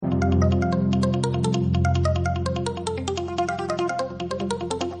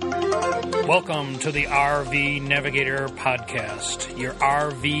Welcome to the RV Navigator Podcast, your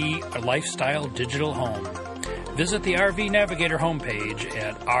RV lifestyle digital home. Visit the RV Navigator homepage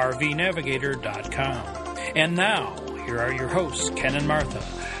at rvnavigator.com. And now, here are your hosts, Ken and Martha,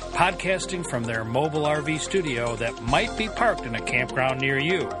 podcasting from their mobile RV studio that might be parked in a campground near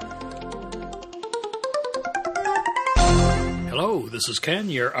you. Hello, this is Ken,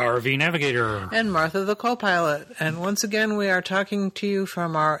 your RV Navigator. And Martha, the co-pilot. And once again, we are talking to you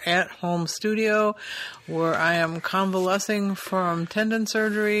from our at-home studio where I am convalescing from tendon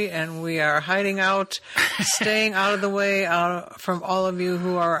surgery and we are hiding out, staying out of the way from all of you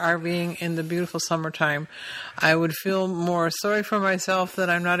who are RVing in the beautiful summertime. I would feel more sorry for myself that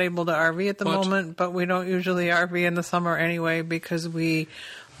I'm not able to RV at the moment, but we don't usually RV in the summer anyway because we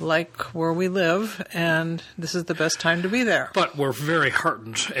like where we live, and this is the best time to be there. But we're very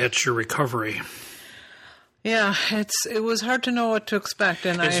heartened at your recovery. Yeah, it was hard to know what to expect,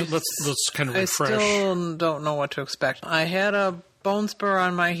 and let's kind of refresh. I still don't know what to expect. I had a bone spur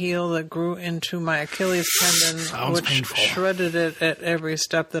on my heel that grew into my Achilles tendon, which painful. Shredded it at every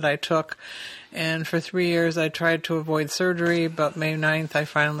step that I took. And for 3 years, I tried to avoid surgery, but May 9th, I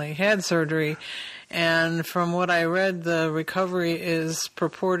finally had surgery. And from what I read, the recovery is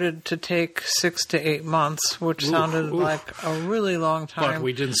purported to take 6 to 8 months, which sounded like a really long time. But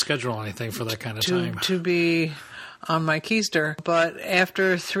we didn't schedule anything for that kind of time. To be on my keister. But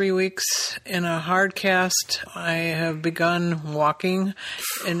after 3 weeks in a hard cast, I have begun walking,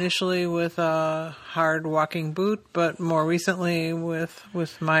 initially with a hard walking boot, but more recently with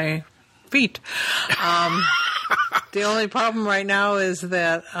my feet. The only problem right now is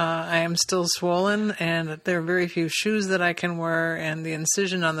that I am still swollen and there are very few shoes that I can wear, and the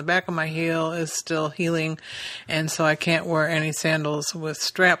incision on the back of my heel is still healing, and so I can't wear any sandals with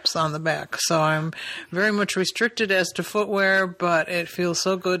straps on the back. So I'm very much restricted as to footwear, but it feels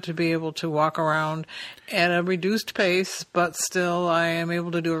so good to be able to walk around at a reduced pace, but still I am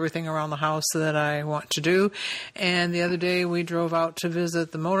able to do everything around the house that I want to do. And the other day we drove out to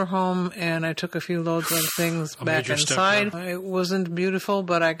visit the motorhome, and I took a few loads of things back inside. It wasn't beautiful,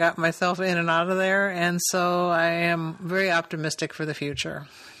 but I got myself in and out of there, and so I am very optimistic for the future.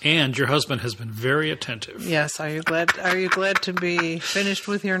 And your husband has been very attentive. Yes. Are you glad to be finished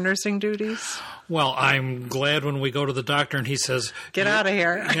with your nursing duties? Well, I'm glad when we go to the doctor and he says, "Get out of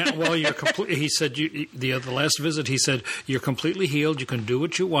here." Yeah, well, you're complete. He said the last visit. He said you're completely healed. You can do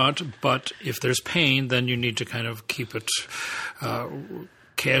what you want, but if there's pain, then you need to kind of keep it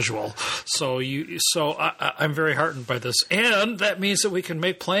casual. So I'm very heartened by this, and that means that we can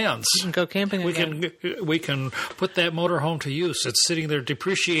make plans. You can go camping again. We can put that motorhome to use. It's sitting there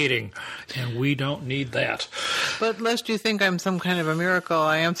depreciating, and we don't need that. But lest you think I'm some kind of a miracle,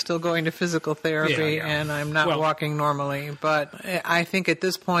 I am still going to physical therapy, and I'm not walking normally. But I think at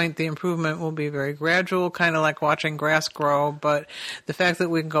this point the improvement will be very gradual, kind of like watching grass grow. But the fact that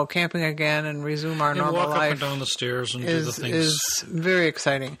we can go camping again and resume our normal walk life up and down the stairs and do the things is very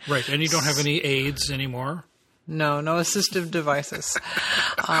exciting. Right, and you don't have any aids anymore? No assistive devices.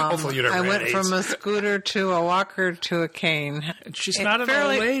 Hopefully you never I went AIDS. from a scooter to a walker to a cane. She's not an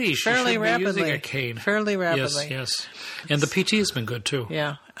old lady. She should be using a cane. Fairly rapidly. Yes. And the PT has been good, too.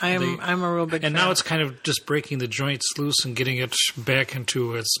 Yeah. I'm a real big fan. And now it's kind of just breaking the joints loose and getting it back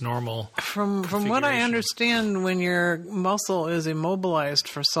into its normal From what I understand, when your muscle is immobilized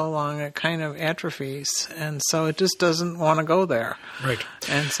for so long, it kind of atrophies. And so it just doesn't want to go there. Right.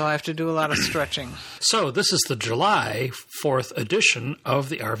 And so I have to do a lot of stretching. So this is the July 4th edition of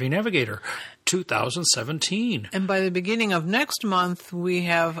the RV Navigator. 2017. And by the beginning of next month, we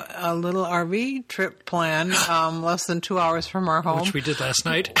have a little RV trip planned, less than 2 hours from our home. Which we did last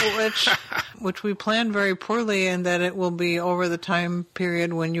night. Which we planned very poorly, in that it will be over the time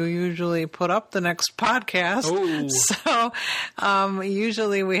period when you usually put up the next podcast. Oh. So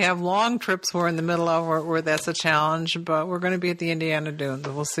usually we have long trips we're in the middle of where that's a challenge, but we're going to be at the Indiana Dunes.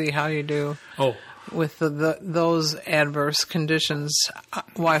 We'll see how you do. Oh. With those adverse conditions,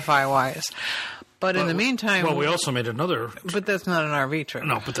 Wi-Fi wise. But in the meantime... Well, we also made another... But that's not an RV trip.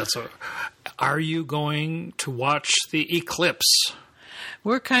 No, but that's Are you going to watch the eclipse?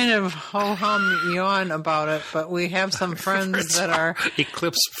 We're kind of ho-hum yawn about it, but we have some friends that are...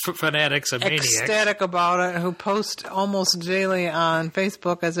 Eclipse fanatics and maniacs. Ecstatic about it, who post almost daily on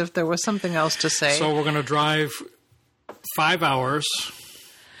Facebook as if there was something else to say. So we're going to drive 5 hours...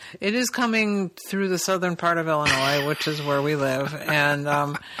 It is coming through the southern part of Illinois, which is where we live, and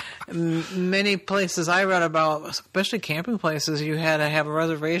Many places I read about, especially camping places, you had to have a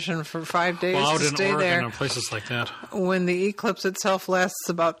reservation for 5 days Well, out to in stay Oregon there. and places like that. When the eclipse itself lasts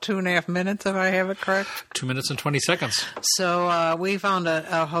about 2.5 minutes, if I have it correct. 2 minutes and 20 seconds. So we found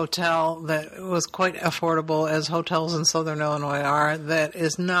a hotel that was quite affordable, as hotels in southern Illinois are, that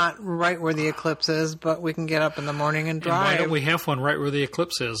is not right where the eclipse is, but we can get up in the morning and And drive. why don't we have one right where the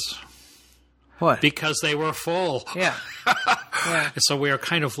eclipse is? What? Because they were full. Yeah. Yeah. So we are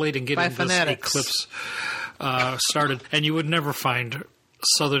kind of late in getting By this fanatics. eclipse started. And you would never find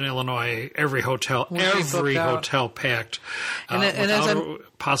Southern Illinois, every hotel Would be booked out. hotel packed And as without I'm- a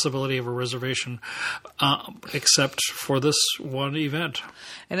possibility of a reservation, except for this one event.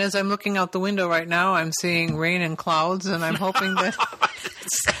 And as I'm looking out the window right now, I'm seeing rain and clouds, and I'm hoping that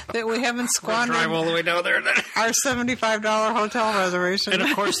that we haven't squandered Drive all the way down there. our $75 hotel reservation. And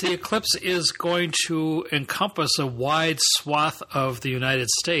of course, the eclipse is going to encompass a wide swath of the United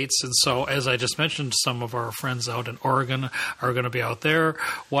States. And so, as I just mentioned, some of our friends out in Oregon are going to be out there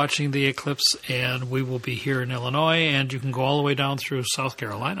watching the eclipse, and we will be here in Illinois. And you can go all the way down through South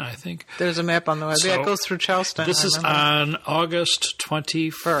Carolina, I think. There's a map on the web. So, Yeah, it goes through Charleston. This I is remember. on August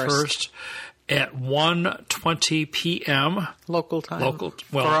 21st at 1:20 p.m. Local time.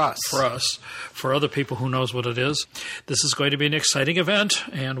 Well, for us. For other people who knows what it is. This is going to be an exciting event,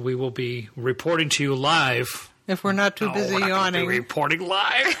 and we will be reporting to you live. If we're not too busy we're not gonna be yawning, reporting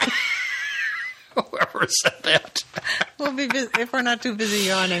live. Whoever said that. we'll be busy, if we're not too busy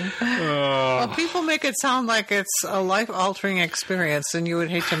yawning. Well, people make it sound like it's a life-altering experience, and you would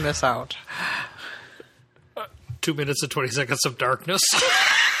hate to miss out. 2 minutes and 20 seconds of darkness.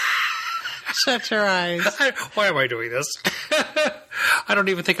 Shut your eyes. Why am I doing this? I don't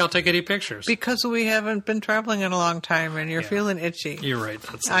even think I'll take any pictures. Because we haven't been traveling in a long time, and you're feeling itchy. You're right.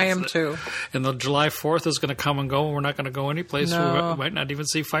 I am too. And the July 4th is going to come and go, and we're not going to go anyplace. No. We might not even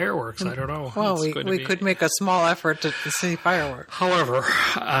see fireworks. I don't know. Well, It's going to we be- could make a small effort to see fireworks. However,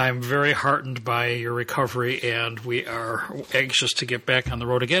 I'm very heartened by your recovery, and we are anxious to get back on the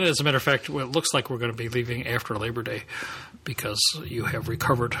road again. As a matter of fact, it looks like we're going to be leaving after Labor Day because you have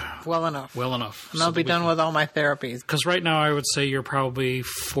recovered Well enough. well enough. And I'll be done with all my therapies. Because right now I would say you're probably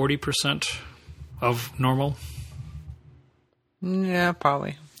 40% of normal Yeah,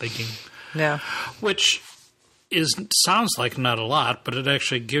 probably. thinking, Yeah. which sounds like not a lot, but it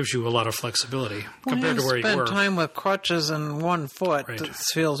actually gives you a lot of flexibility compared to where you spent were. time with crutches and one foot. Right.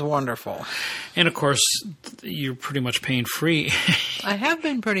 This feels wonderful. And of course, you're pretty much pain free I have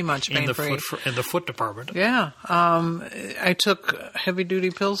been pretty much in the pain-free. foot department. Yeah. I took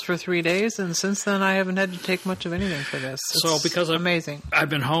heavy-duty pills for 3 days, and since then I haven't had to take much of anything for this. So It's because amazing. I've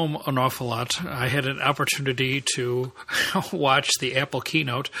been home an awful lot, I had an opportunity to watch the Apple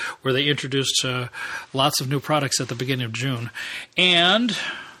keynote where they introduced lots of new products at the beginning of June, and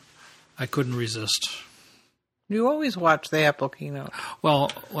I couldn't resist. You always watch the Apple keynote.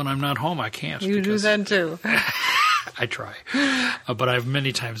 Well, when I'm not home, I can't. You do because that too. I try, but I've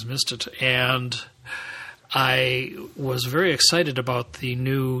many times missed it, and I was very excited about the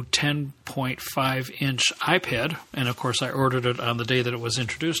new 10.5-inch iPad, and of course I ordered it on the day that it was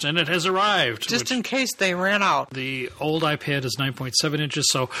introduced, and it has arrived. Just in case they ran out. The old iPad is 9.7 inches,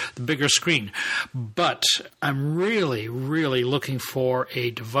 so the bigger screen. But I'm really, really looking for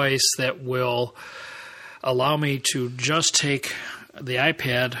a device that will allow me to just take the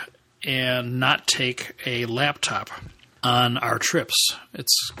iPad and not take a laptop on our trips.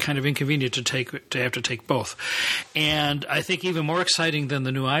 It's kind of inconvenient to have to take both. And I think even more exciting than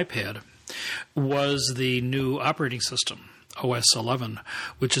the new iPad was the new operating system, OS 11,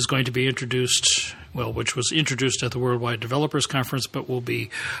 which is going to be introduced, which was introduced at the Worldwide Developers Conference, but will be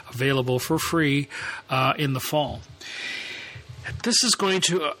available for free in the fall. This is going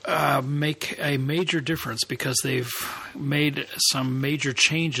to make a major difference because they've made some major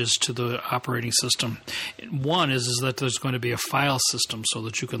changes to the operating system. One is that there's going to be a file system so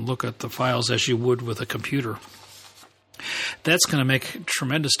that you can look at the files as you would with a computer. That's going to make a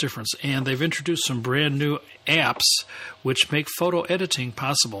tremendous difference. And they've introduced some brand new apps which make photo editing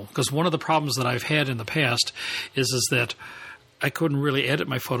possible. Because one of the problems that I've had in the past is that I couldn't really edit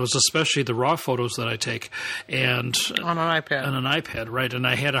my photos, especially the raw photos that I take, and On an iPad. On an iPad, right? And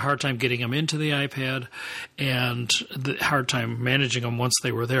I had a hard time getting them into the iPad, and the hard time managing them once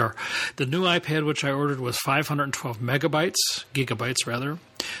they were there. The new iPad, which I ordered, was 512 gigabytes rather,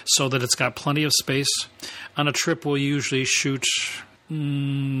 so that it's got plenty of space. On a trip, we'll usually shoot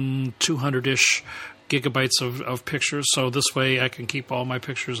 200-ish gigabytes of pictures, so this way I can keep all my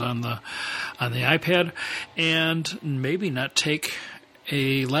pictures on the iPad and maybe not take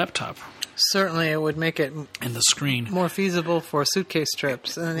a laptop. Certainly, it would make it and the screen more feasible for suitcase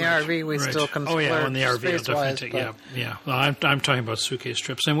trips. And in the RV, we still can Oh, yeah, in the RV, I'll space-wise, definitely yeah. Well, I'm talking about suitcase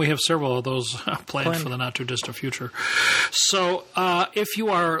trips, and we have several of those planned for the not-too-distant future. So if you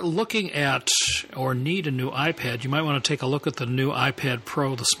are looking at or need a new iPad, you might want to take a look at the new iPad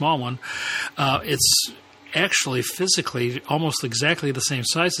Pro, the small one. It's actually physically almost exactly the same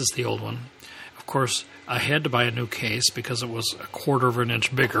size as the old one. Of course, I had to buy a new case because it was a quarter of an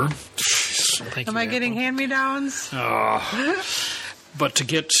inch bigger. Am I getting hand-me-downs? But to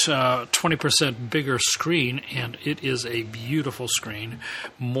get 20% bigger screen, and it is a beautiful screen,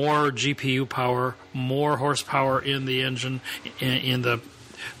 more GPU power, more horsepower in the engine, in the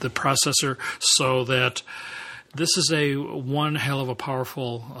processor, so that this is one hell of a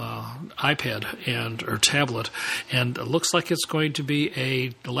powerful iPad or tablet, and it looks like it's going to be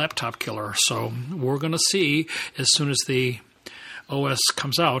a laptop killer. So we're going to see as soon as the OS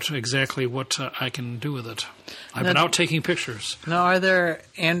comes out exactly what I can do with it. I've been out taking pictures. Now, are there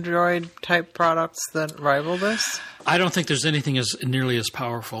Android-type products that rival this? I don't think there's anything nearly as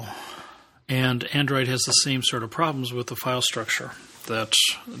powerful. And Android has the same sort of problems with the file structure that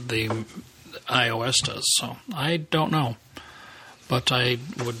the iOS does. So I don't know, but I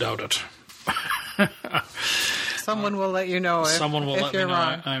would doubt it. Someone will let you know if you're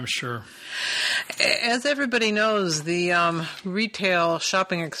wrong. I'm sure. As everybody knows, the retail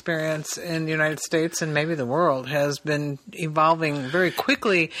shopping experience in the United States and maybe the world has been evolving very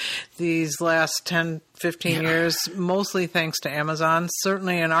quickly these last 10, 15 years, mostly thanks to Amazon.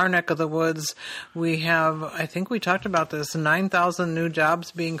 Certainly in our neck of the woods, we have, I think we talked about this, 9,000 new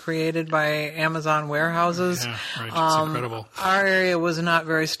jobs being created by Amazon warehouses. Yeah, right. It's incredible. Our area was not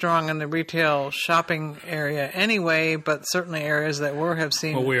very strong in the retail shopping area anyway, but certainly areas that have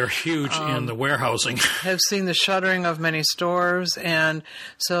seen... Well, we are huge in the warehousing. Have seen the shuttering of many stores, and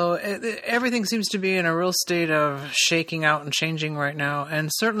so everything seems to be in a real state of shaking out and changing right now. And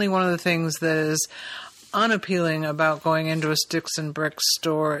certainly one of the things that is unappealing about going into a sticks and bricks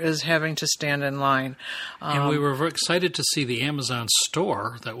store is having to stand in line. And we were very excited to see the Amazon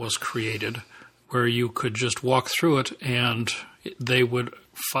store that was created, where you could just walk through it and they would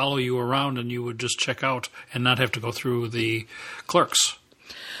follow you around and you would just check out and not have to go through the clerks.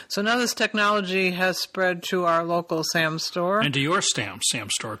 So now this technology has spread to our local Sam's store. And to your Sam's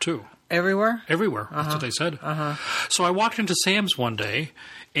store, too. Everywhere? Everywhere. That's what they said. So I walked into Sam's one day,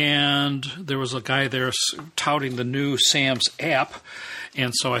 and there was a guy there touting the new Sam's app.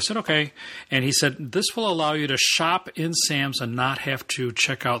 And so I said, okay. And he said, this will allow you to shop in Sam's and not have to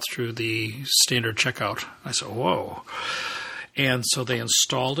check out through the standard checkout. I said, whoa. And so they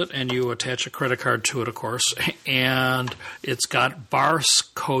installed it, and you attach a credit card to it, of course. And it's got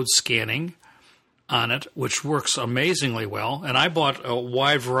barcode scanning on it, which works amazingly well. And I bought a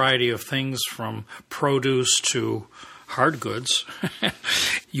wide variety of things from produce to hard goods.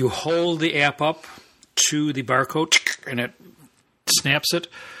 You hold the app up to the barcode, and it snaps it,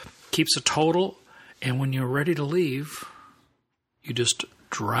 keeps a total, and when you're ready to leave, you just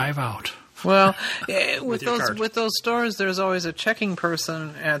drive out. Well, with those stores, there's always a checking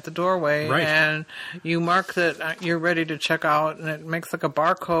person at the doorway, right. And you mark that you're ready to check out, and it makes like a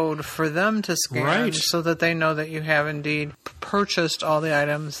barcode for them to scan, right. So that they know that you have indeed purchased all the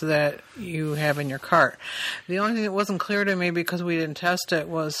items that you have in your cart. The only thing that wasn't clear to me, because we didn't test it,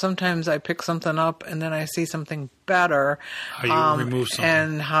 was sometimes I pick something up and then I see something better, how you remove something,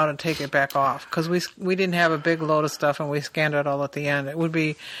 and how to take it back off, because we didn't have a big load of stuff and we scanned it all at the end. It would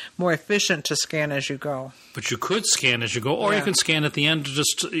be more efficient to scan as you go. But you could scan as you go, or you can scan at the end.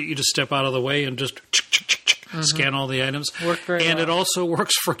 You just step out of the way and just scan all the items. Worked very well. It also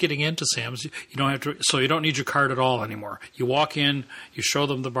works for getting into Sam's. You don't have to, so you don't need your card at all anymore. You walk in, you show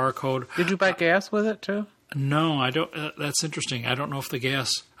them the barcode. Did you buy gas with it too? No, I don't. That's interesting. I don't know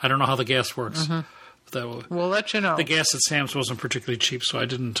I don't know how the gas works. We'll let you know. The gas at Sam's wasn't particularly cheap, so I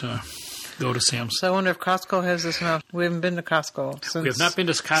didn't go to Sam's. So I wonder if Costco has this now. We haven't been to Costco since. We have not been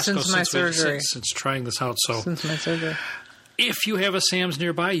to Costco since trying this out. So since my surgery. If you have a Sam's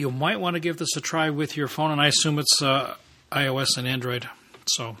nearby, you might want to give this a try with your phone, and I assume it's iOS and Android.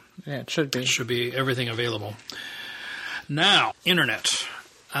 So yeah, it should be. It should be everything available. Now, internet.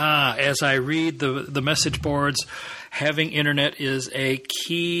 As I read the message boards, having internet is a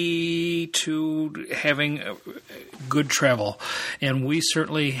key to having good travel. And we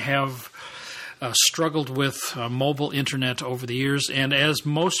certainly have struggled with mobile internet over the years. And as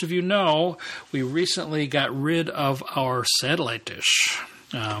most of you know, we recently got rid of our satellite dish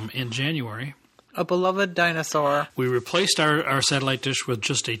in January. A beloved dinosaur. We replaced our satellite dish with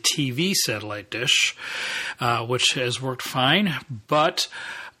just a TV satellite dish, which has worked fine. But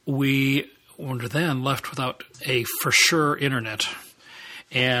we were then left without a for sure internet.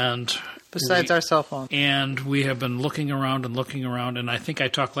 And besides our cell phone. And we have been looking around, and I think I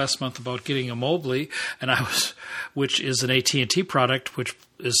talked last month about getting a Mobley, which is an AT&T product, which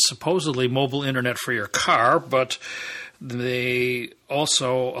is supposedly mobile internet for your car, but they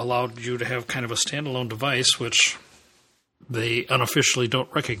also allowed you to have kind of a standalone device, which they unofficially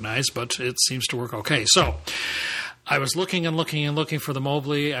don't recognize, but it seems to work okay. So I was looking for the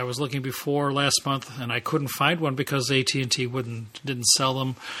Mobley. I was looking before last month, and I couldn't find one because AT&T didn't sell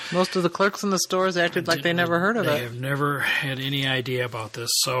them. Most of the clerks in the stores acted like they never heard of it. They have never had any idea about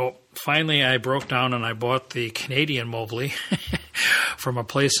this. So finally I broke down and I bought the Canadian Mobley from a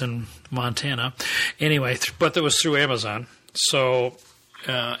place in Montana. Anyway, but that was through Amazon. So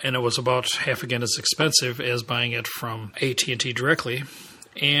and it was about half again as expensive as buying it from AT&T directly.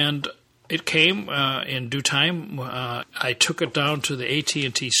 And it came in due time. I took it down to the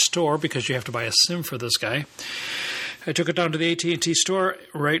AT&T store because you have to buy a SIM for this guy. I took it down to the AT&T store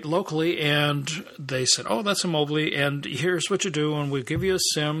right locally, and they said, "Oh, that's a Mobley, and here's what you do, and we give you a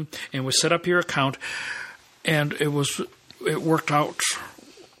SIM, and we set up your account." And it worked out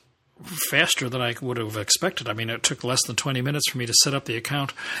faster than I would have expected. I mean, it took less than 20 minutes for me to set up the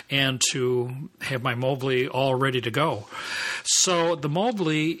account and to have my Mobley all ready to go. So the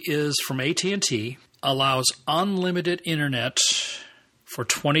Mobley is from AT&T, allows unlimited internet for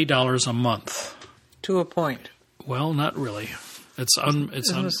 $20 a month. To a point. Well, not really. Isn't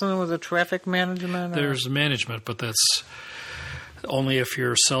there something with the traffic management? There's management, but that's only if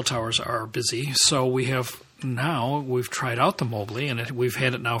your cell towers are busy. So we've tried out the Mobley, and we've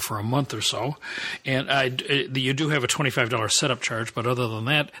had it now for a month or so. And you do have a $25 setup charge, but other than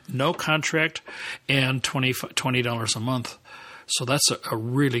that, no contract and $20 a month. So that's a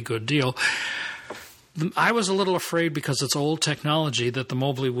really good deal. I was a little afraid because it's old technology that the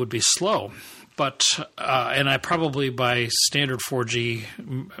Mobley would be slow. But and I probably by standard 4G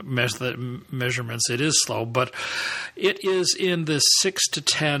measurements it is slow, but it is in the 6 to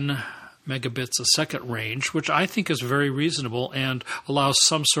 10 megabits a second range, which I think is very reasonable and allows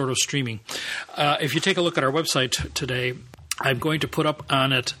some sort of streaming. If you take a look at our website today, I'm going to put up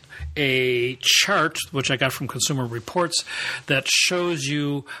on it a chart, which I got from Consumer Reports, that shows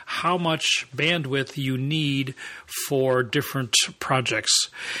you how much bandwidth you need for different projects.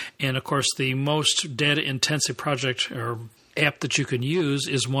 And, of course, the most data-intensive project or app that you can use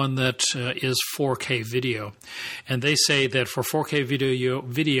is one that is 4K video. And they say that for 4K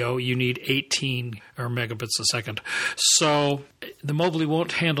video you need 18 megabits a second. So the Mobley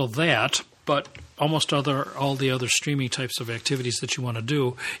won't handle that, but almost all the other streaming types of activities that you want to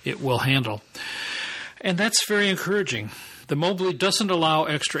do, it will handle. And that's very encouraging. The Mobley doesn't allow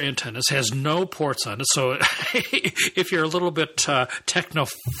extra antennas, has no ports on it. So if you're a little bit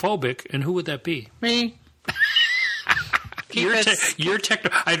technophobic, and who would that be? Me. You're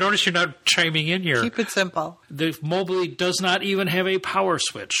techno. I notice you're not chiming in here. Keep it simple. The Mobley does not even have a power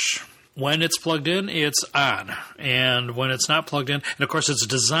switch. When it's plugged in, it's on. And when it's not plugged in, and of course it's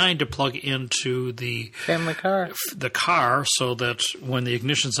designed to plug into the family car. The car so that when the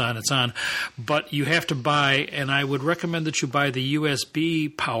ignition's on, it's on. But you have to buy, and I would recommend that you buy the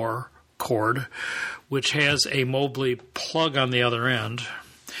USB power cord, which has a Mobley plug on the other end.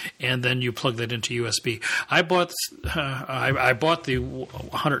 And then you plug that into USB. I bought the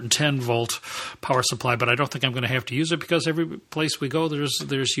 110 volt power supply, but I don't think I'm going to have to use it because every place we go there's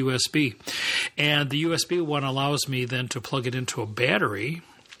USB, and the USB one allows me then to plug it into a battery,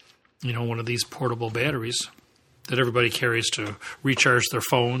 one of these portable batteries that everybody carries to recharge their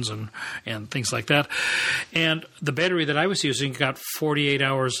phones and things like that. And the battery that I was using got 48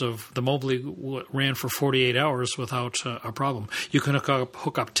 hours of the Mobley ran for 48 hours without a problem. You can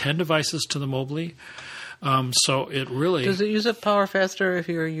hook up 10 devices to the Mobley. So it really... Does it use up power faster if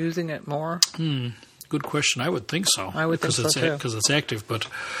you're using it more? Good question. I would think so. I would think so too. Because it's active, but...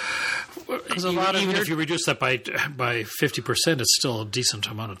 Even if you reduce that by 50%, it's still a decent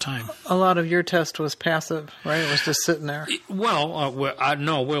amount of time. A lot of your test was passive, right? It was just sitting there. We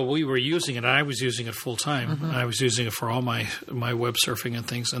were using it. I was using it full time. Mm-hmm. I was using it for all my web surfing and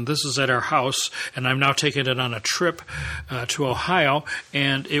things. And this is at our house, and I'm now taking it on a trip to Ohio,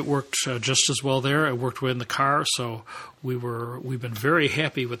 and it worked just as well there. It worked in the car, so we've been very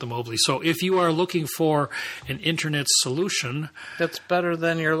happy with the Mobley. So if you are looking for an internet solution that's better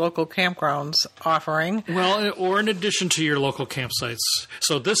than your local campgrounds offering, well, or in addition to your local campsites.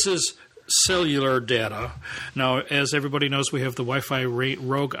 So this is cellular data. Now, as everybody knows, we have the Wi-Fi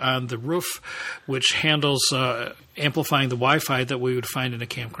Rogue on the roof, which handles amplifying the Wi-Fi that we would find in a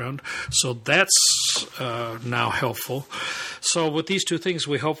campground. So that's now helpful. So with these two things,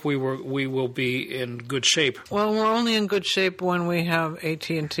 we hope we will be in good shape. Well, we're only in good shape when we have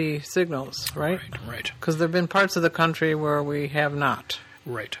AT&T signals, right? Right. Because there have been parts of the country where we have not.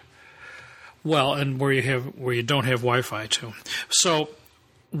 Right. Well, and where you don't have Wi-Fi too. So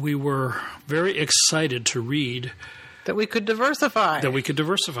we were very excited to read that we could diversify.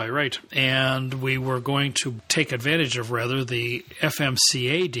 Right. And we were going to take advantage of, the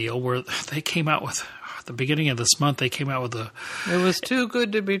FMCA deal where they came out with, at the beginning of this month, It was too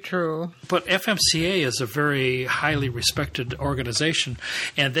good to be true. But FMCA is a very highly respected organization,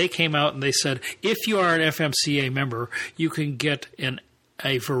 and they came out and they said, if you are an FMCA member, you can get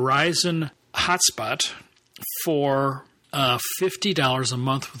a Verizon hotspot for $50 a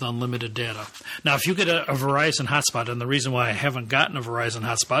month with unlimited data. Now, if you get a Verizon hotspot, and the reason why I haven't gotten a Verizon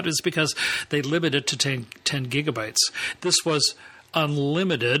hotspot is because they limit it to 10 gigabytes. This was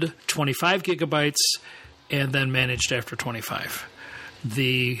unlimited, 25 gigabytes, and then managed after 25.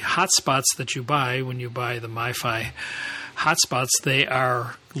 The hotspots that you buy when you buy the MiFi hotspots, they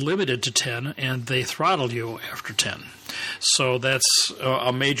are limited to 10, and they throttle you after 10. So that's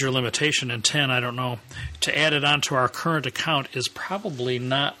a major limitation. And 10, I don't know, to add it onto our current account is probably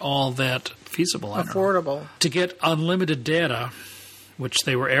not all that feasible. Affordable. To get unlimited data, which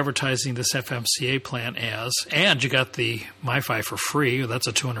they were advertising this FMCA plan as, and you got the MiFi for free. That's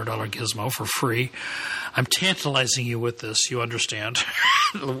a $200 gizmo for free. I'm tantalizing you with this, you understand,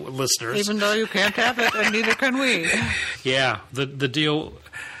 listeners. Even though you can't have it, and neither can we. Yeah, the deal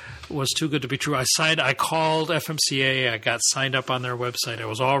was too good to be true. I called FMCA. I got signed up on their website. I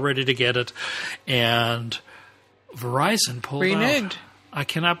was all ready to get it, and Verizon pulled reneged. out. I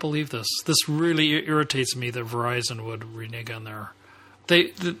cannot believe this. This really irritates me that Verizon would renege on their.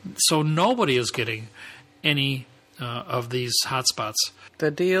 So nobody is getting any of these hotspots.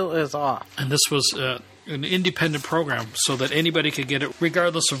 The deal is off. And this was an independent program so that anybody could get it,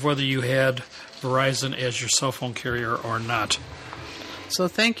 regardless of whether you had Verizon as your cell phone carrier or not. So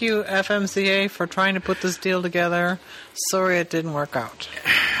thank you, FMCA, for trying to put this deal together. Sorry it didn't work out.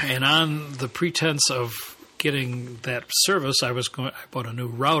 And on the pretense of getting that service, I bought a new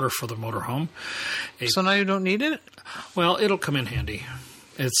router for the motorhome. So now you don't need it? Well, it'll come in handy.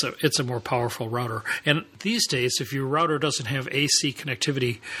 It's a more powerful router. And these days, if your router doesn't have AC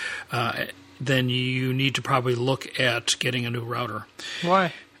connectivity, then you need to probably look at getting a new router.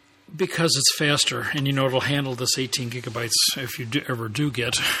 Why? Because it's faster, and it'll handle this 18 gigabytes if you ever do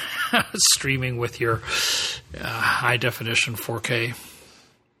get streaming with your high-definition 4K.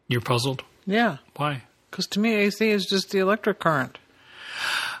 You're puzzled? Yeah. Why? Because to me, AC is just the electric current.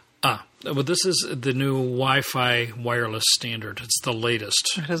 Well, this is the new Wi-Fi wireless standard. It's the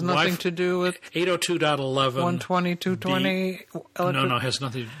latest. It has nothing to do with 802.11. 120, 220. No, it has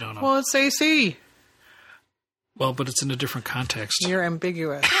nothing. No. Well, it's AC. Well, but it's in a different context. You're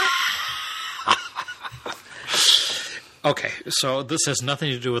ambiguous. Okay, so this has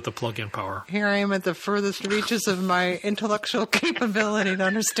nothing to do with the plug-in power. Here I am at the furthest reaches of my intellectual capability to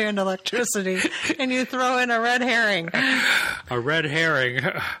understand electricity, and you throw in a red herring. A red herring.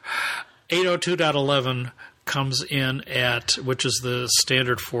 802.11 comes in at, which is the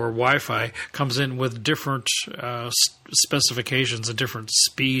standard for Wi-Fi, comes in with different specifications and different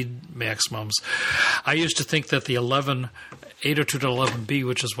speed maximums. I used to think that the 802.11b,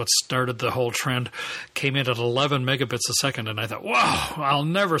 which is what started the whole trend, came in at 11 megabits a second, and I thought, wow, I'll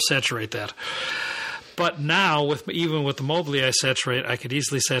never saturate that. But now, even with the Mobley I could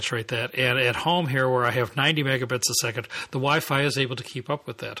easily saturate that. And at home here, where I have 90 megabits a second, the Wi-Fi is able to keep up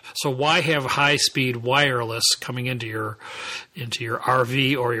with that. So why have high-speed wireless coming into your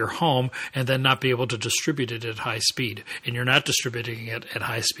RV or your home and then not be able to distribute it at high speed? And you're not distributing it at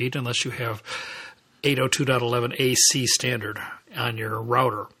high speed unless you have 802.11 AC standard on your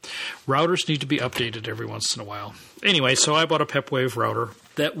router. Routers need to be updated every once in a while. Anyway, so I bought a PepWave router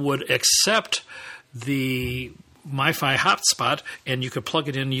that would accept the MiFi hotspot, and you could plug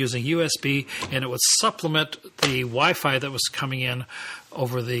it in using USB, and it would supplement the Wi-Fi that was coming in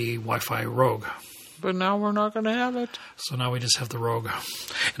over the Wi-Fi Rogue. But now we're not going to have it. So now we just have the Rogue.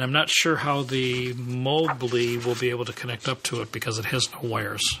 And I'm not sure how the Mobley will be able to connect up to it because it has no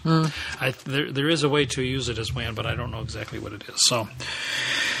wires. There is a way to use it as WAN, but I don't know exactly what it is. So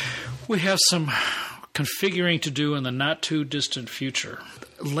we have some configuring to do in the not-too-distant future.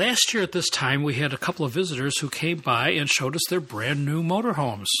 Last year at this time, we had a couple of visitors who came by and showed us their brand-new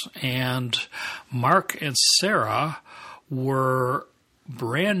motorhomes. And Mark and Sarah were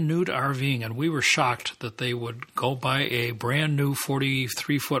brand new to RVing, and we were shocked that they would go buy a brand new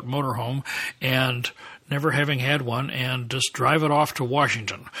 43-foot motorhome and never having had one and just drive it off to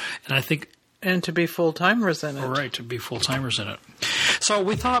Washington. And I think And to be full-timers in it. Right, to be full-timers in it. So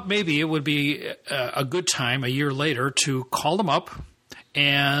we thought maybe it would be a good time a year later to call them up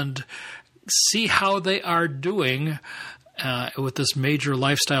and see how they are doing with this major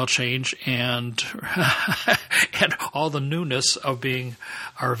lifestyle change and and all the newness of being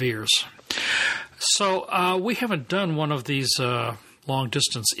RVers. So we haven't done one of these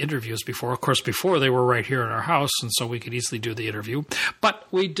long-distance interviews before. Of course, before they were right here in our house, and so we could easily do the interview. But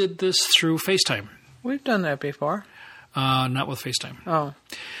we did this through FaceTime. We've done that before. Not with FaceTime. Oh.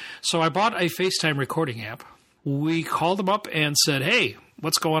 So I bought a FaceTime recording app. We called them up and said, hey,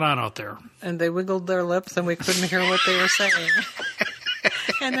 what's going on out there? And they wiggled their lips and we couldn't hear what they were saying.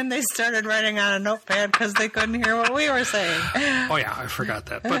 And then they started writing on a notepad because they couldn't hear what we were saying. Oh, yeah, I forgot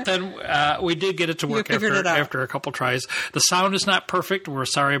that. But then we did get it to work after a couple tries. The sound is not perfect. We're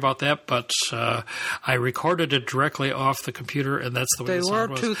sorry about that, but I recorded it directly off the computer, and that's the way the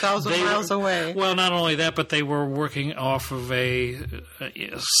sound was. They were 2,000 miles away. Well, not only that, but they were working off of a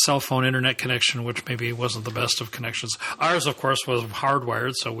cell phone internet connection, which maybe wasn't the best of connections. Ours, of course, was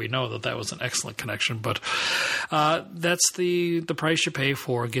hardwired, so we know that was an excellent connection. But that's the price you pay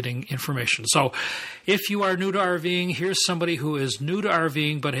for getting information. So if you are new to RVing, here's somebody who is new to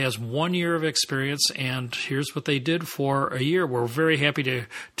RVing but has 1 year of experience, and here's what they did for a year. We're very happy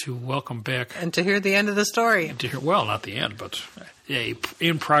to welcome back. And to hear the end of the story. Well, not the end, but a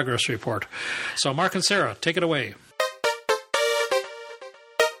in-progress report. So Mark and Sarah, take it away.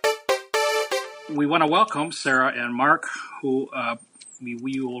 We want to welcome Sarah and Mark, who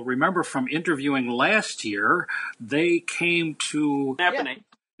you will remember from interviewing last year. They came to Nappanee,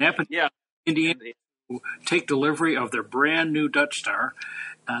 Indiana, to take delivery of their brand new Dutch Star.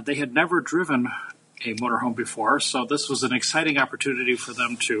 They had never driven a motorhome before, so this was an exciting opportunity for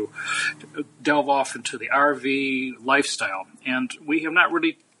them to delve off into the RV lifestyle. And we have not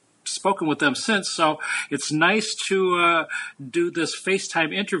really spoken with them since, so it's nice to do this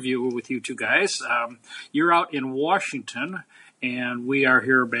FaceTime interview with you two guys. You're out in Washington, and we are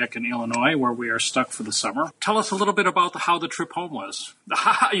here back in Illinois, where we are stuck for the summer. Tell us a little bit about how the trip home was.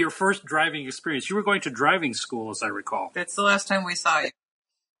 Your first driving experience. You were going to driving school, as I recall. That's the last time we saw you.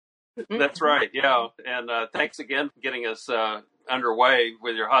 That's right, yeah. And thanks again for getting us underway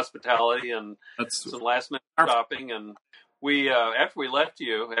with your hospitality and some last-minute shopping. And we, after we left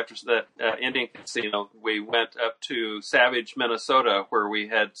you, after that Indian casino, we went up to Savage, Minnesota, where we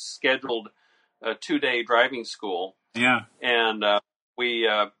had scheduled a 2-day driving school. Yeah. And we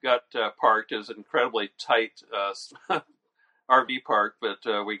got parked. It was an incredibly tight RV park, but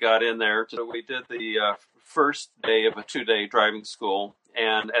we got in there. So we did the first day of a 2-day driving school.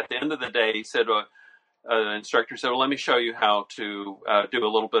 And at the end of the day, he said, the instructor said, well, let me show you how to do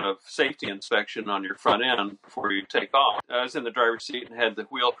a little bit of safety inspection on your front end before you take off. I was in the driver's seat and had the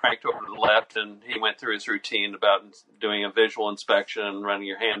wheel cranked over to the left, and he went through his routine about doing a visual inspection, running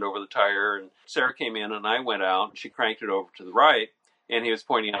your hand over the tire. And Sarah came in and I went out, and she cranked it over to the right, and he was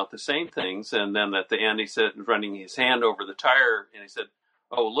pointing out the same things. And then at the end, he said, running his hand over the tire, and he said,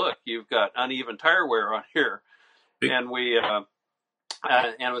 oh, look, you've got uneven tire wear on here. And we...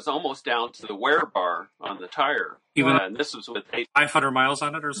 and it was almost down to the wear bar on the tire. And this was with 500 miles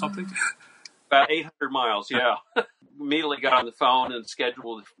on it or something? About 800 miles, yeah. Immediately got on the phone and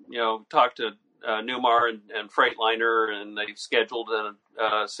scheduled, talked to Newmar and Freightliner, and they scheduled and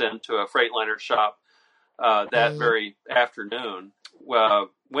sent to a Freightliner shop that very afternoon.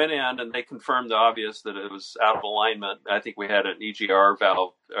 Went in and they confirmed the obvious that it was out of alignment. I think we had an EGR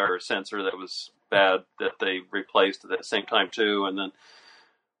valve or sensor that was bad that they replaced at the same time too. And then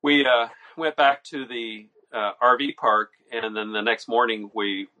we went back to the RV park, and then the next morning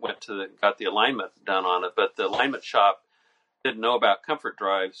we got the alignment done on it. But the alignment shop didn't know about Comfort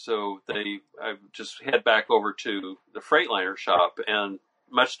Drive, so I just head back over to the Freightliner shop, and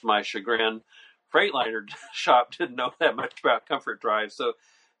much to my chagrin, Freightliner shop didn't know that much about Comfort Drive, so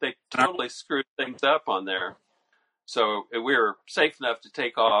they totally screwed things up on there. So we were safe enough to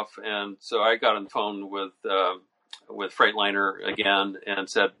take off, and so I got on the phone with Freightliner again and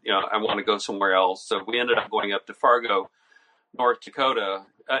said, I want to go somewhere else. So we ended up going up to Fargo, North Dakota,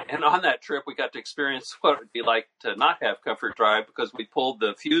 and on that trip we got to experience what it would be like to not have Comfort Drive, because we pulled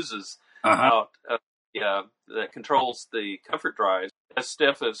the fuses out that controls the Comfort Drive. As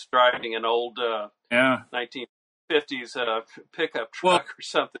stiff as driving an old 1950s pickup truck or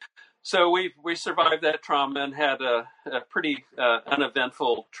something. So we survived that trauma and had a pretty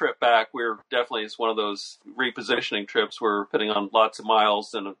uneventful trip back. It's one of those repositioning trips where we're putting on lots of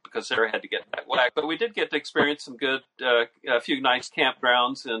miles, and because Sarah had to get back whack. But we did get to experience some good, a few nice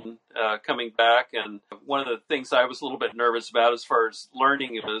campgrounds and coming back. And one of the things I was a little bit nervous about as far as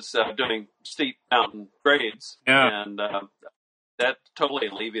learning was doing steep mountain grades. Yeah. And that totally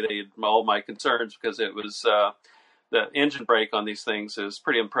alleviated all my concerns because it was the engine brake on these things is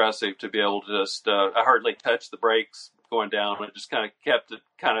pretty impressive to be able to just I hardly touched the brakes going down. I just kind of kept it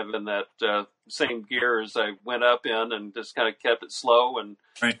kind of in that same gear as I went up in, and just kind of kept it slow, and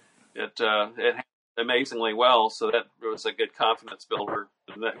Right. it handled amazingly well. So that was a good confidence builder.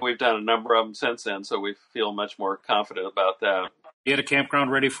 And we've done a number of them since then, so we feel much more confident about that. You had a campground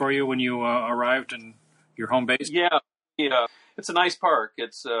ready for you when you arrived in your home base? Yeah. It's a nice park.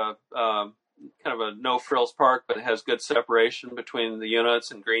 It's kind of a no-frills park, but it has good separation between the units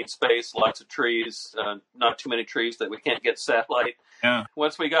and green space, lots of trees, not too many trees that we can't get satellite. Yeah.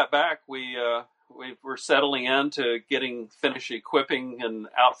 Once we got back, we were settling into finished equipping and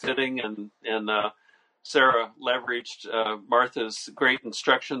outfitting, and Sarah leveraged Martha's great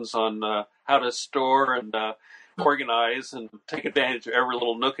instructions on how to store and organize and take advantage of every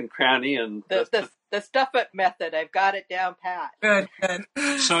little nook and cranny. And the stuff it method, I've got it down pat. Good,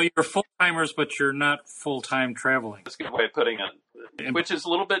 good. So you're full-timers, but you're not full-time traveling. that's a good way of putting it, which is a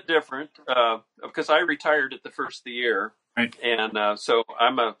little bit different because I retired at the first of the year. Right. And so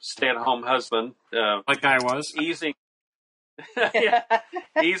I'm a stay-at-home husband, Like I was. easing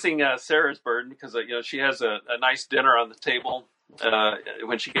Sarah's burden because she has a nice dinner on the table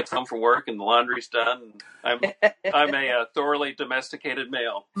when she gets home from work and the laundry's done. I'm a thoroughly domesticated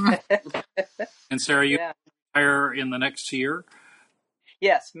male. And Sarah, you Yeah. retire in the next year?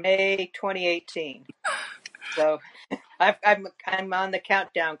 Yes, May 2018. So I'm on the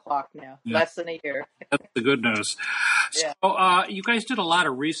countdown clock now. Yeah. Less than a year. That's the good news. Yeah. So you guys did a lot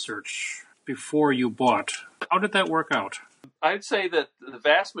of research before you bought. How did that work out? I'd say that the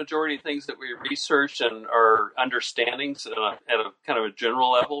vast majority of things that we researched and our understandings at a kind of a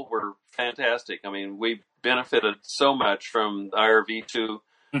general level were fantastic. I mean, we benefited so much from the IRV2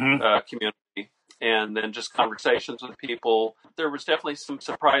 community, and then just conversations with people. There was definitely some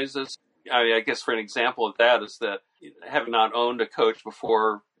surprises. I guess for an example of that is that having not owned a coach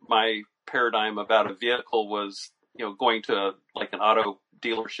before, my paradigm about a vehicle was, going to like an auto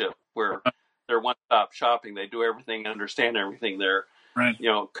dealership where they're one-stop shopping. They do everything, understand everything. They're, Right.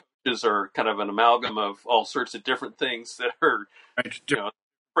 Coaches are kind of an amalgam of all sorts of different things that are, Right.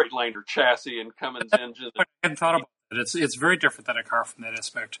 Freightliner chassis and Cummins engine. I hadn't thought about it. It's very different than a car from that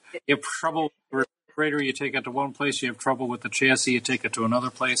aspect. You have trouble with the refrigerator, you take it to one place. You have trouble with the chassis, you take it to another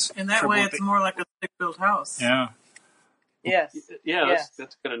place. And that way it's more like a stick-built house. Yeah. Yes. Yeah, Yes.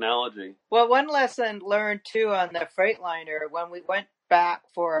 that's a good analogy. Well, one lesson learned too on the Freightliner when we went back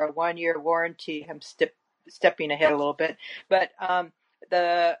for a 1-year warranty. I'm stepping ahead a little bit, but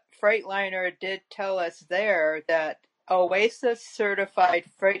the Freightliner did tell us there that Oasis certified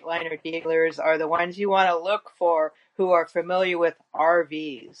Freightliner dealers are the ones you want to look for who are familiar with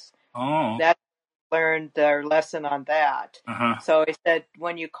RVs. Oh. That learned their lesson on that. So he said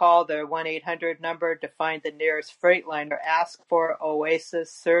when you call the 1-800 number to find the nearest Freightliner, ask for Oasis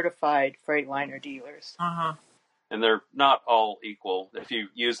certified Freightliner dealers. And they're not all equal. If you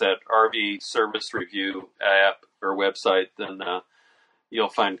use that RV service review app or website, then you'll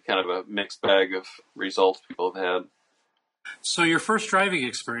find kind of a mixed bag of results people have had. So your first driving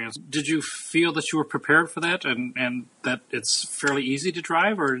experience, did you feel that you were prepared for that and that it's fairly easy to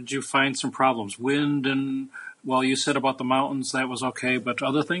drive, or did you find some problems? Wind and, well, you said about the mountains, that was okay, but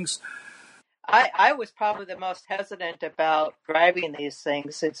other things? I was probably the most hesitant about driving these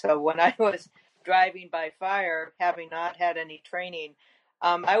things. And so when I was driving by fire, having not had any training,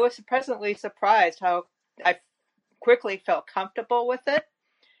 I was pleasantly surprised how I quickly felt comfortable with it.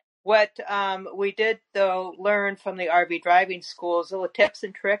 What we did, though, learn from the RV driving schools, little tips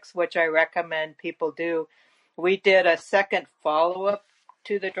and tricks, which I recommend people do. We did a second follow-up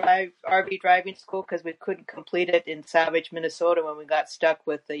to the RV driving school because we couldn't complete it in Savage, Minnesota when we got stuck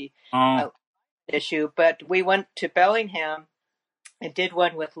with the issue. But we went to Bellingham and did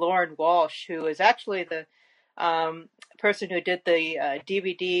one with Lauren Walsh, who is actually the person who did the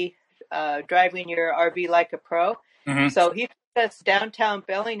DVD Driving Your RV Like a Pro. So he took us downtown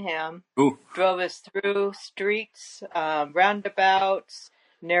Bellingham, drove us through streets, roundabouts,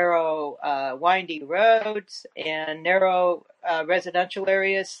 narrow, windy roads, and narrow residential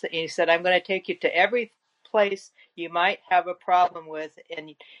areas. And he said, I'm going to take you to every place you might have a problem with,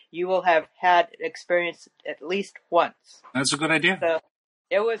 and you will have had experience at least once. That's a good idea. So,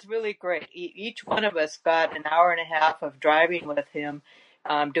 It was really great. Each one of us got an hour and a half of driving with him,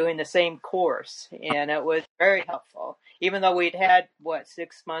 doing the same course, and it was very helpful. Even though we'd had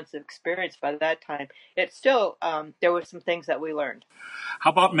 6 months of experience by that time, it still there were some things that we learned.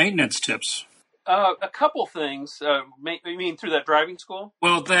 How about maintenance tips? A couple things. You mean through that driving school?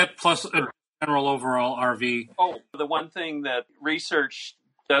 Well, that plus a general overall RV. Oh, the one thing that research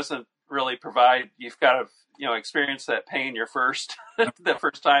doesn't really provide, you've got to experience that pain your first the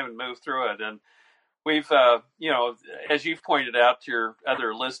first time and move through it. And we've as you've pointed out to your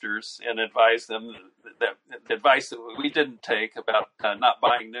other listeners and advised them that the advice that we didn't take about not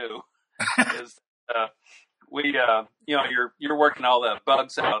buying new is you're working all the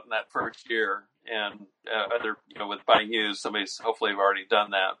bugs out in that first year, and with buying used, somebody's hopefully already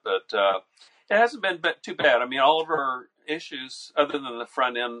done that, but it hasn't been too bad. I mean, all of our issues, other than the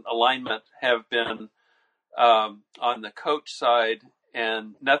front end alignment, have been on the coach side,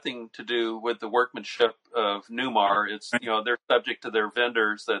 and nothing to do with the workmanship of Newmar. It's they're subject to their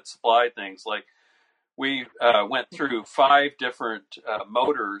vendors that supply things. Like we went through 5 different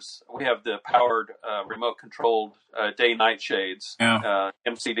motors. We have the powered remote controlled day-night shades,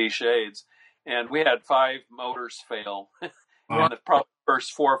 MCD shades, and we had 5 motors fail in the probably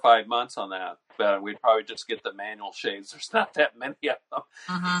first 4 or 5 months on that. We'd probably just get the manual shades. There's not that many of them.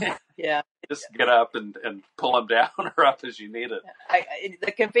 Mm-hmm. Yeah, just get up and pull them down or up as you need it.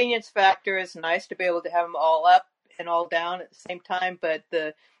 The convenience factor is nice to be able to have them all up and all down at the same time, but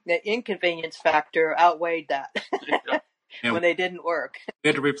the inconvenience factor outweighed that when they didn't work. We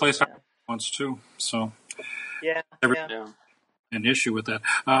had to replace our ones too, so an issue with that.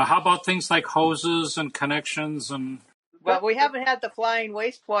 How about things like hoses and connections and? Well, we haven't had the flying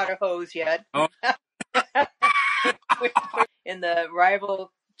wastewater hose yet. Oh. In the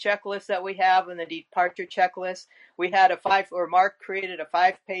arrival checklist that we have and the departure checklist, we had Mark created a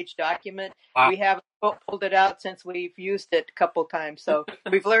 5-page document. Wow. We haven't pulled it out since we've used it a couple times. So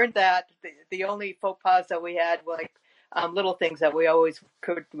we've learned that the only faux pas that we had were little things that we always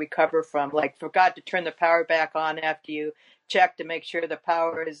could recover from, like forgot to turn the power back on after you check to make sure the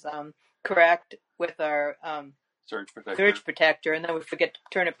power is correct with our surge protector, and then we forget to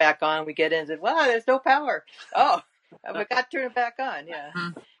turn it back on. We get in and say, "Wow, there's no power." Oh, I forgot to turn it back on. Yeah.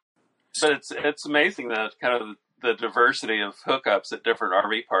 But it's amazing that kind of the diversity of hookups at different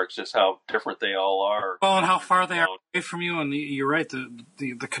RV parks, just how different they all are. Well, and how far they are away from you. And you're right,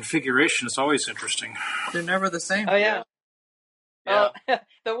 the configuration is always interesting. They're never the same. Oh yeah.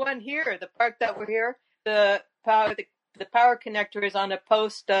 The one here, the park that we're here, the power connector is on a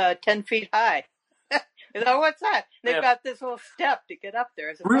post 10 feet high. What's that? They've got this little step to get up there.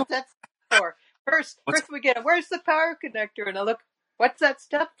 I said, what's that for? First we get it. Where's the power connector? And I look, what's that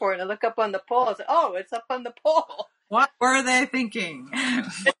step for? And I look up on the pole. I said, oh, it's up on the pole. What were they thinking?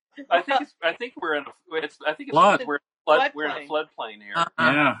 I think we're in a floodplain here.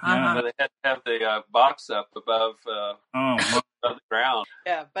 But they had to have the box up above the ground.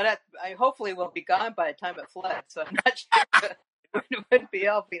 Yeah, but I hopefully will be gone by the time it floods. So I'm not sure it wouldn't be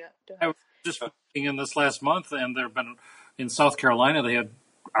helping it. I was just looking in this last month, and there have been in South Carolina. They had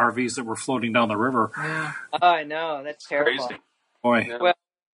RVs that were floating down the river. Yeah. Oh, I know, that's terrible. Crazy. Boy. Yeah. Well,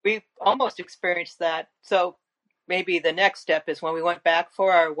 we almost experienced that. So maybe the next step is when we went back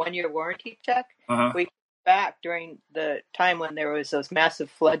for our 1-year warranty check. We came back during the time when there was those massive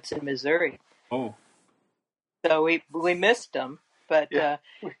floods in Missouri. Oh. So we missed them. But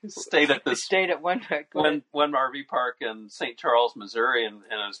we stayed at one RV park in St. Charles, Missouri, and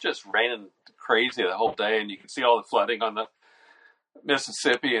it was just raining crazy the whole day, and you could see all the flooding on the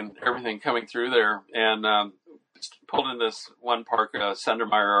Mississippi and everything coming through there. And pulled in this one park,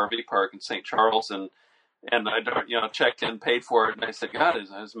 Sundermeyer RV Park in St. Charles, and I checked in, paid for it, and I said, God,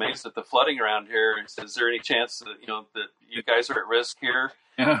 I was amazed at the flooding around here. He said, is there any chance that that you guys are at risk here?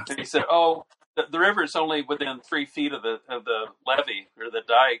 Yeah. And he said, oh. The river is only within 3 feet of the levee or the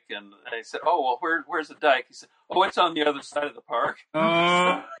dike, and I said, "Oh well, where's the dike?" He said, "Oh, it's on the other side of the park."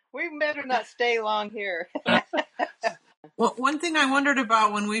 We better not stay long here. Well, one thing I wondered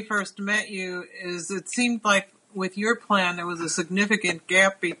about when we first met you is it seemed like with your plan there was a significant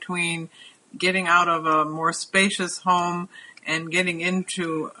gap between getting out of a more spacious home and getting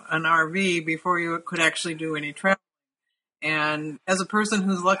into an RV before you could actually do any travel. And as a person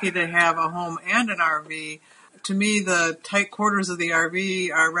who's lucky to have a home and an RV, to me, the tight quarters of the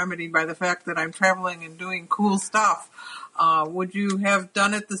RV are remedied by the fact that I'm traveling and doing cool stuff. Would you have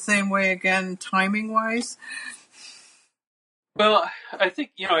done it the same way again, timing-wise? Well, I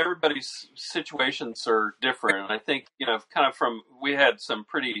think, everybody's situations are different. And I think, we had some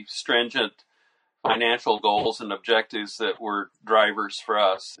pretty stringent financial goals and objectives that were drivers for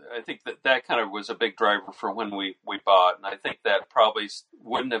us. I think that kind of was a big driver for when we bought, and I think that probably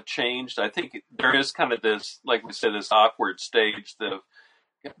wouldn't have changed. I think there is kind of this, like we said, this awkward stage of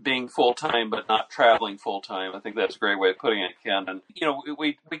being full-time but not traveling full-time. I think that's a great way of putting it, Ken. And,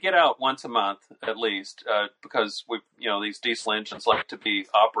 we get out once a month at least because these diesel engines like to be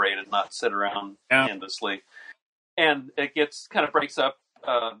operated, not sit around endlessly. And it breaks up,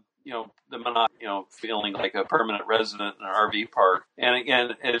 the monotony, feeling like a permanent resident in an RV park. And again,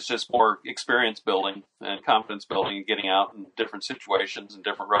 it's just more experience building and confidence building and getting out in different situations and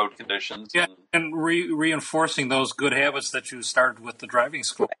different road conditions. Yeah, and reinforcing those good habits that you started with the driving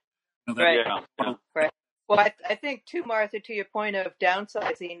school. Right. Right. Well, I think too, Martha, to your point of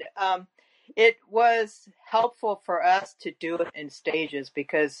downsizing, it was helpful for us to do it in stages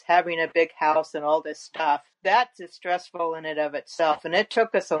because having a big house and all this stuff, that's stressful in and of itself. And it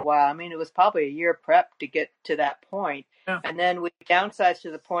took us a while. I mean, it was probably a year prep to get to that point. Yeah. And then we downsized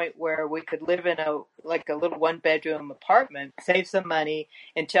to the point where we could live in a little 1-bedroom apartment, save some money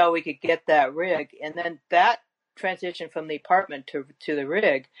until we could get that rig. And then that transition from the apartment to the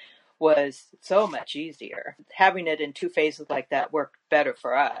rig was so much easier. Having it in 2 phases like that worked better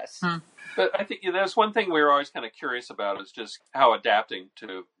for us. But I think there's one thing we were always kind of curious about is just how adapting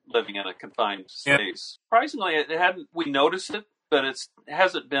to living in a confined space. Surprisingly, we noticed it, but it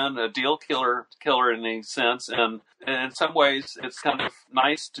hasn't been a deal killer in any sense. And in some ways, it's kind of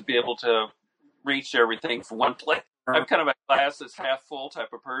nice to be able to reach everything from one place. I'm kind of a glass is half full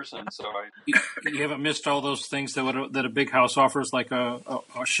type of person, so you haven't missed all those things that a big house offers, like a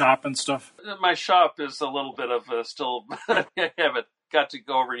shop and stuff. My shop is a little bit of still. I haven't got to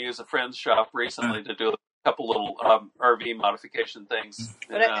go over and use a friend's shop recently to do a couple little RV modification things.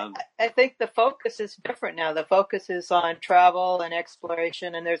 But I think the focus is different now. The focus is on travel and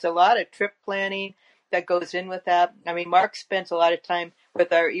exploration, and there's a lot of trip planning that goes in with that. I mean, Mark spends a lot of time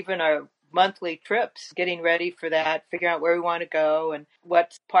with our monthly trips, getting ready for that, figuring out where we want to go and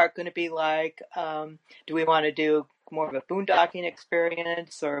what's the park going to be like. Do we want to do more of a boondocking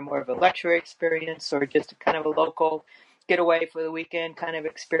experience or more of a lecture experience or just kind of a local getaway for the weekend kind of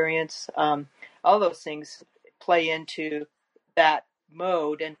experience? All those things play into that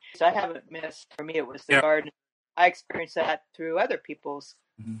mode. And I haven't missed, for me, it was the garden. I experienced that through other people's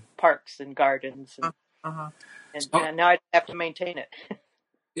parks and gardens. And now I have to maintain it.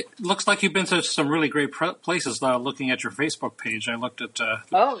 It looks like you've been to some really great places. Looking at your Facebook page, I looked at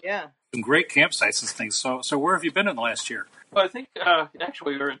some great campsites and things. So where have you been in the last year? Well, I think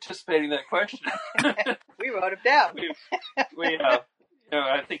actually we were anticipating that question. We wrote it down.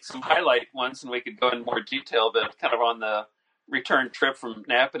 I think some highlight ones, and we could go in more detail. But kind of on the return trip from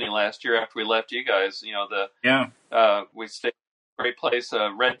Napanee last year after we left you guys, we stayed. Great place,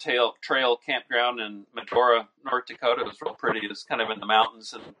 Red Trail Campground in Medora, North Dakota. It was real pretty. It's kind of in the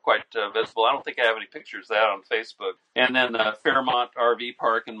mountains and quite visible. I don't think I have any pictures of that on Facebook. And then Fairmont RV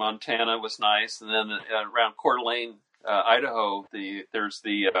Park in Montana was nice. And then around Coeur d'Alene, Idaho, there's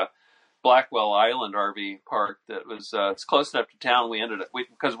the Blackwell Island RV Park that was it's close enough to town. We ended up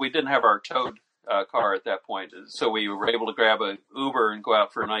because we didn't have our towed car at that point, so we were able to grab an Uber and go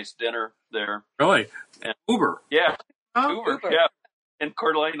out for a nice dinner there. Really? And, Uber? Yeah. Uber, yeah, in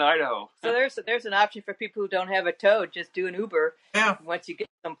Coeur d'Alene, Idaho. So there's an option for people who don't have a tow. Just do an Uber. Yeah. Once you get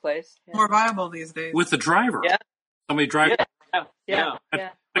someplace, more viable these days with the driver. Yeah. Somebody driving. Yeah.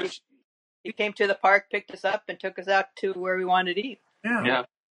 He came to the park, picked us up, and took us out to where we wanted to eat. Yeah.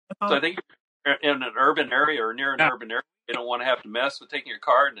 So I think in an urban area or near an urban area, you don't want to have to mess with taking your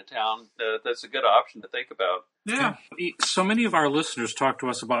car into town. That's a good option to think about. Yeah. So many of our listeners talk to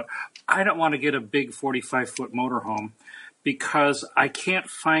us about, I don't want to get a big 45-foot motorhome because I can't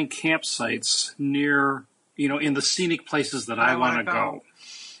find campsites near, in the scenic places that I want to go.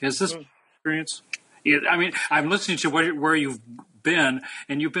 Is this experience? I mean, I'm listening to where you've been,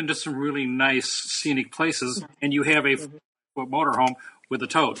 and you've been to some really nice scenic places, and you have a 45-foot motorhome with a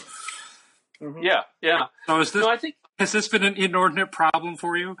tow. Yeah. So has this been an inordinate problem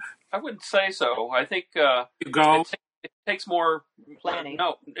for you? I wouldn't say so. I think it takes more planning.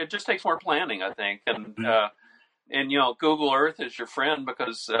 No, it just takes more planning, I think. And Google Earth is your friend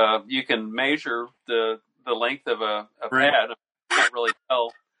because you can measure the length of a pad. You can't really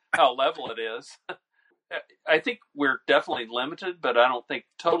tell how level it is. I think we're definitely limited, but I don't think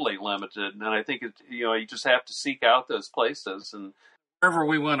totally limited. And I think you just have to seek out those places and wherever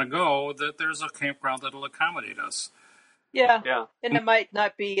we want to go, that there's a campground that'll accommodate us. Yeah. And it might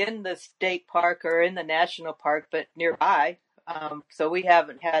not be in the state park or in the national park, but nearby. So we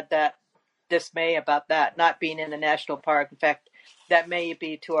haven't had that dismay about that not being in the national park. In fact, that may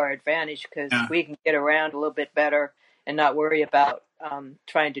be to our advantage because Yeah. we can get around a little bit better and not worry about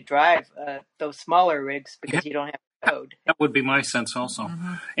trying to drive those smaller rigs because you don't have a Toad. That would be my sense also.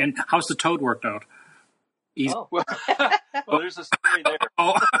 Mm-hmm. And how's the Toad worked out? Easy. Oh, Well, there's a story there.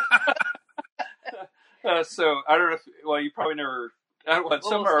 Oh, So I don't know if, well, you probably never, well,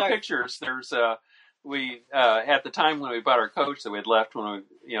 some of our start. pictures, there's, we, at the time when we bought our coach that we had left when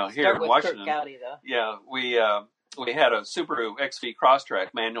we, here start in with Washington. Kurt Gowdy, though. Yeah, we had a Subaru XV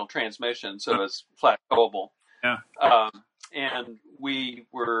Crosstrack manual transmission, so it was flat towable. yeah. And we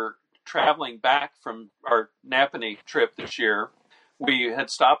were traveling back from our Napanee trip this year. We had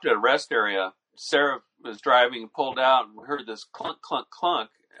stopped at a rest area. Sarah was driving, pulled out, and we heard this clunk, clunk, clunk,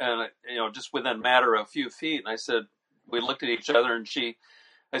 and just within a matter of a few feet. And I said, we looked at each other, and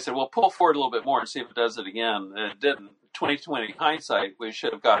I said, well, pull forward a little bit more and see if it does it again. And it didn't. 2020 hindsight, we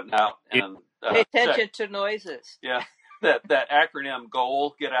should have gotten out and Pay attention checked. to noises. Yeah, that acronym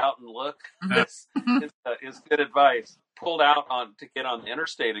GOAL, get out and look, is good advice. Pulled out to get on the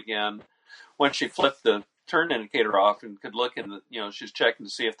interstate again when she flipped the turn indicator off and could look in she was checking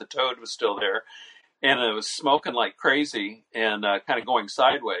to see if the Toad was still there, and it was smoking like crazy and kind of going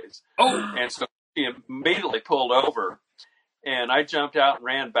sideways. Oh, And so she immediately pulled over, and I jumped out and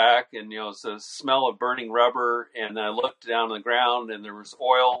ran back, and it was the smell of burning rubber, and I looked down on the ground, and there was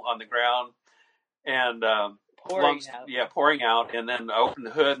oil on the ground, and Pouring out. Yeah, pouring out, and then I opened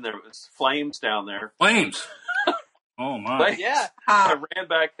the hood, and there was flames down there. flames. Oh, my. Flames. Yeah. I ran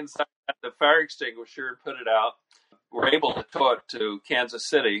back inside the fire extinguisher and put it out. We're able to tow it to Kansas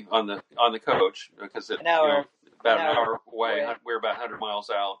City on the coach because An hour. about An an hour hour away. away. We're about 100 miles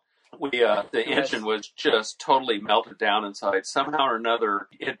out. The engine was just totally melted down inside. Somehow or another,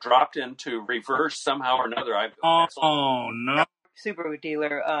 it dropped into reverse. Somehow or another, Oh, no. Subaru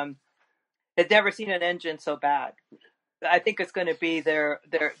dealer had never seen an engine so bad. I think it's going to be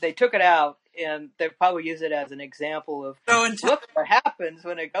they took it out and they'll probably use it as an example of look what happens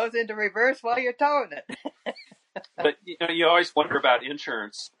when it goes into reverse while you're towing it. But you always wonder about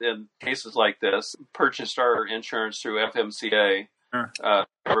insurance in cases like this. Purchased our insurance through FMCA, Sure.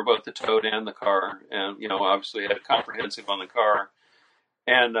 Cover both the Toad and the car, and obviously had comprehensive on the car.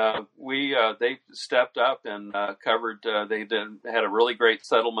 And they stepped up and covered. They had a really great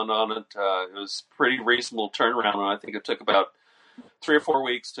settlement on it. It was pretty reasonable turnaround. And I think it took about 3 or 4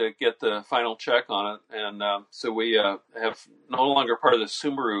 weeks to get the final check on it. And so we have no longer part of the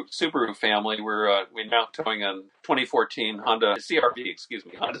Subaru family. We're now towing a 2014 Honda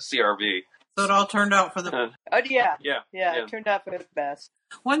CRV. So it all turned out for the... Oh, yeah. Yeah. It turned out for the best.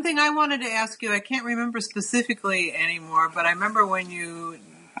 One thing I wanted to ask you, I can't remember specifically anymore, but I remember when you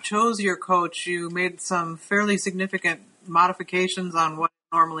chose your coach, you made some fairly significant modifications on what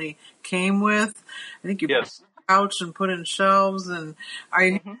it normally came with. I think you put Yes. a couch and put in shelves. And are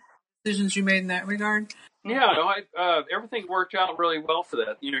you decisions you made in that regard? Yeah, no, everything worked out really well for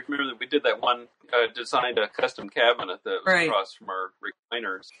that. You remember that we did that one, designed a custom cabinet that was Right. across from our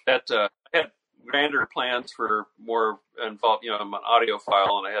recliners. That I had grander plans for more involved. I'm an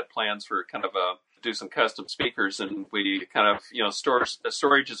audiophile, and I had plans for kind of do some custom speakers, and we kind of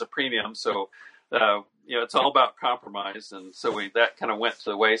storage is a premium, so it's all about compromise, and so that kind of went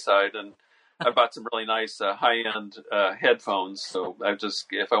to the wayside. And I bought some really nice high-end headphones. So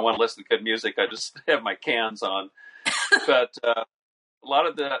if I want to listen to good music, I just have my cans on. But a lot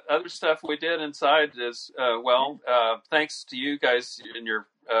of the other stuff we did inside is, thanks to you guys in your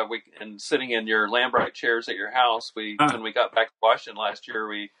and sitting in your Lambright chairs at your house. When we got back to Washington last year,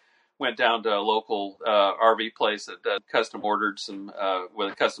 we went down to a local RV place that custom ordered some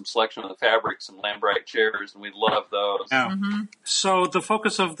with a custom selection of the fabric, some Lambright chairs, and we love those. Yeah. So the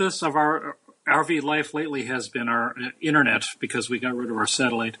focus of our RV life lately has been our internet because we got rid of our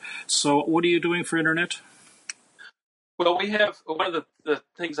satellite. So what are you doing for internet? Well, we have one of the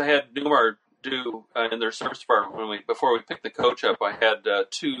things I had Newmar do in their service department before we picked the coach up. I had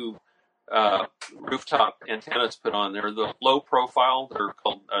 2 rooftop antennas put on. They're the low profile. They're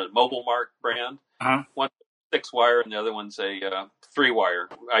called Mobile Mark brand. One's a 6-wire and the other one's a 3-wire.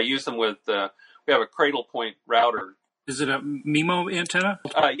 I use them with. We have a Cradle Point router. Is it a MIMO antenna?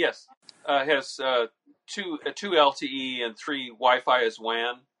 Yes, it has 2 LTE and 3 Wi-Fi as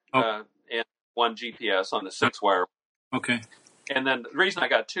WAN, and 1 GPS on the 6-wire. Okay. And then the reason I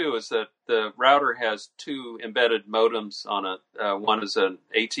got 2 is that the router has 2 embedded modems on it. One is an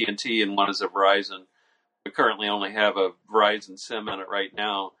AT&T and one is a Verizon. We currently only have a Verizon SIM in it right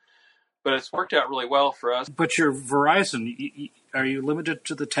now. But it's worked out really well for us. But your Verizon, are you limited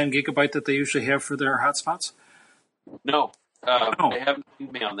to the 10 gigabyte that they usually have for their hotspots? No. Oh. They haven't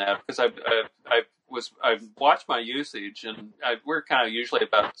seen me on that because I've I've watched my usage, and we're kind of usually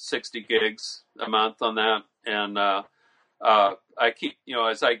about 60 gigs a month on that, and I keep,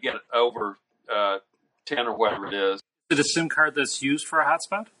 as I get over 10 or whatever it is. Is it a SIM card that's used for a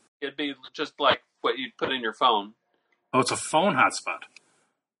hotspot? It'd be just like what you'd put in your phone. Oh, it's a phone hotspot.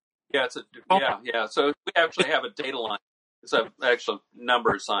 Yeah, yeah. So we actually have a data line. It's an actual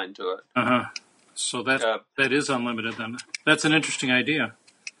number assigned to it. Uh-huh. So that is unlimited then. That's an interesting idea.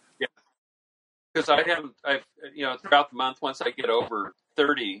 Yeah. Because throughout the month, once I get over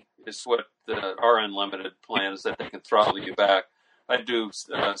 30 is what our unlimited plan is, that they can throttle you back. I do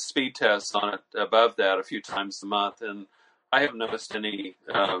speed tests on it above that a few times a month, and I haven't noticed any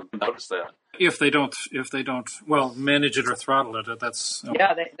notice that. If they don't, manage it or throttle it, that's...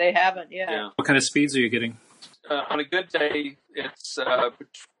 Yeah, they haven't, yeah. What kind of speeds are you getting? On a good day, it's,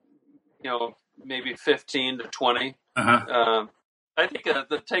 maybe 15 to 20. Uh-huh. I think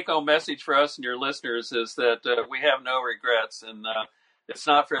the take-home message for us and your listeners is that we have no regrets, and it's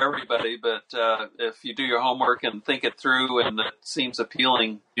not for everybody, but if you do your homework and think it through and it seems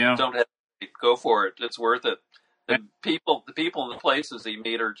appealing, don't hesitate. Go for it. It's worth it. The people and the places you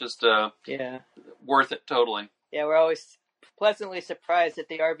meet are just worth it totally. Yeah, we're always pleasantly surprised at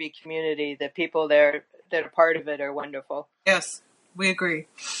the RV community. The people there that are part of it are wonderful. Yes, we agree.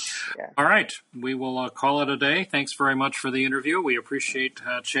 Yeah. All right. We will call it a day. Thanks very much for the interview. We appreciate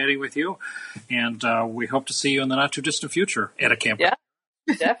chatting with you, and we hope to see you in the not-too-distant future at a camper. Yeah,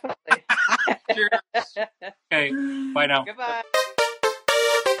 definitely. Cheers. Okay, bye now. Goodbye.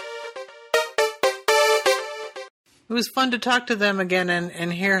 It was fun to talk to them again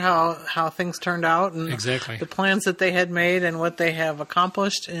and hear how things turned out and exactly the plans that they had made and what they have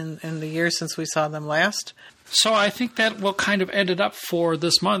accomplished in the years since we saw them last. So I think that will kind of end it up for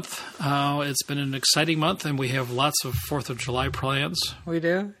this month. It's been an exciting month, and we have lots of 4th of July plans. We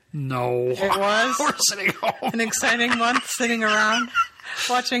do? No. It was? We're sitting home. An exciting month sitting around,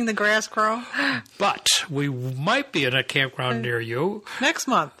 watching the grass grow. But we might be in a campground near you. Next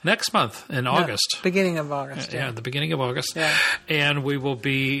month In August. Beginning of August. Yeah, the beginning of August. Yeah. And we will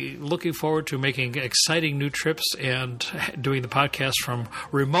be looking forward to making exciting new trips and doing the podcast from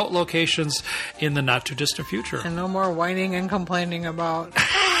remote locations in the not-too-distant future. And no more whining and complaining about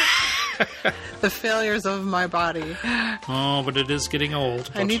the failures of my body. Oh, but it is getting old.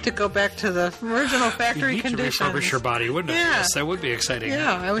 I need to go back to the original factory you need conditions. to refurbish your body, wouldn't it? Yeah. Yes, that would be exciting.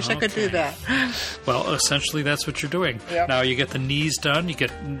 Yeah, I wish I could do that. Well, essentially, that's what you're doing. Yep. Now you get the knees done. You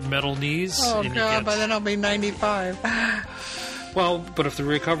get metal knees. Oh, and God, by then I'll be 95. Well, but if the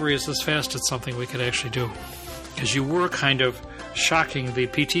recovery is this fast, it's something we could actually do. Because you were kind of shocking the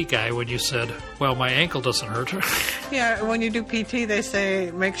PT guy when you said, well, my ankle doesn't hurt. Yeah, when you do PT, they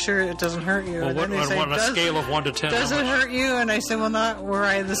say, make sure it doesn't hurt you. Well, and then they say, on a scale of 1 to 10. Does it hurt you? And I said, well, not where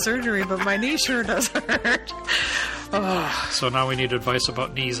I had the surgery, but my knee sure does hurt. Oh. So now we need advice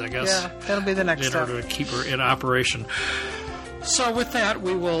about knees, I guess. Yeah, that'll be the next step. In order to keep her in operation. So with that,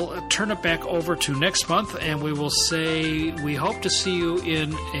 we will turn it back over to next month, and we will say we hope to see you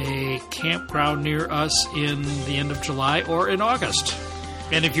in a campground near us in the end of July or in August.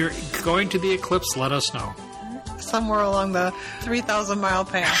 And if you're going to the eclipse, let us know. Somewhere along the 3,000-mile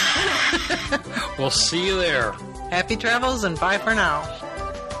path. We'll see you there. Happy travels, and bye for now.